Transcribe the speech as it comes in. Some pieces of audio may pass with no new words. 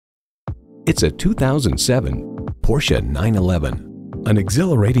It's a 2007 Porsche 911. An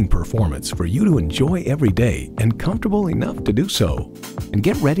exhilarating performance for you to enjoy every day and comfortable enough to do so. And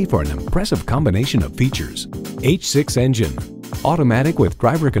get ready for an impressive combination of features. H6 engine, automatic with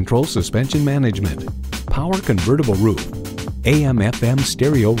driver control suspension management, power convertible roof, AM/FM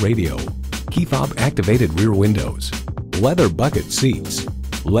stereo radio, key fob activated rear windows, leather bucket seats,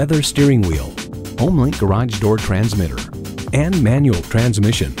 leather steering wheel, HomeLink garage door transmitter, and manual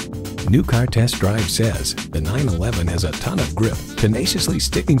transmission. New Car Test Drive says the 911 has a ton of grip, tenaciously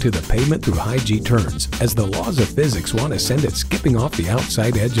sticking to the pavement through high G turns as the laws of physics want to send it skipping off the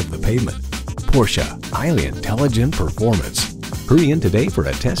outside edge of the pavement. Porsche, highly intelligent performance. Hurry in today for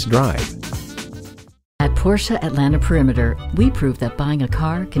a test drive. At Porsche Atlanta Perimeter, we prove that buying a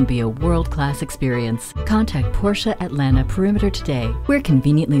car can be a world-class experience. Contact Porsche Atlanta Perimeter today. We're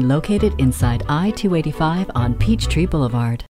conveniently located inside I-285 on Peachtree Boulevard.